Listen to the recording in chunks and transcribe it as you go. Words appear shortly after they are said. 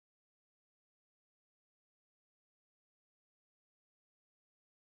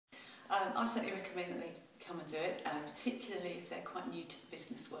I certainly recommend that they come and do it, particularly if they're quite new to the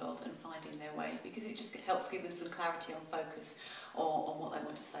business world and finding their way, because it just helps give them some clarity on focus or on what they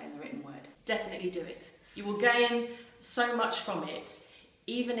want to say in the written word. Definitely do it. You will gain so much from it,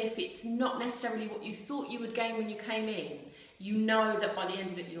 even if it's not necessarily what you thought you would gain when you came in. You know that by the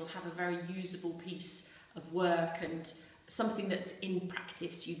end of it you'll have a very usable piece of work and something that's in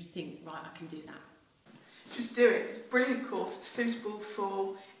practice you'd think, right, I can do that. Just do it. It's a brilliant course. It's suitable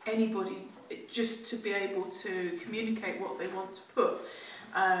for anybody, just to be able to communicate what they want to put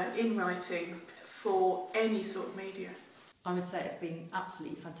in writing for any sort of media. I would say it's been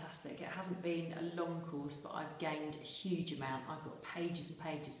absolutely fantastic. It hasn't been a long course, but I've gained a huge amount. I've got pages and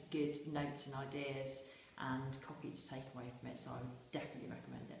pages of good notes and ideas and copy to take away from it, so I would definitely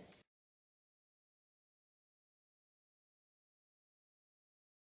recommend it.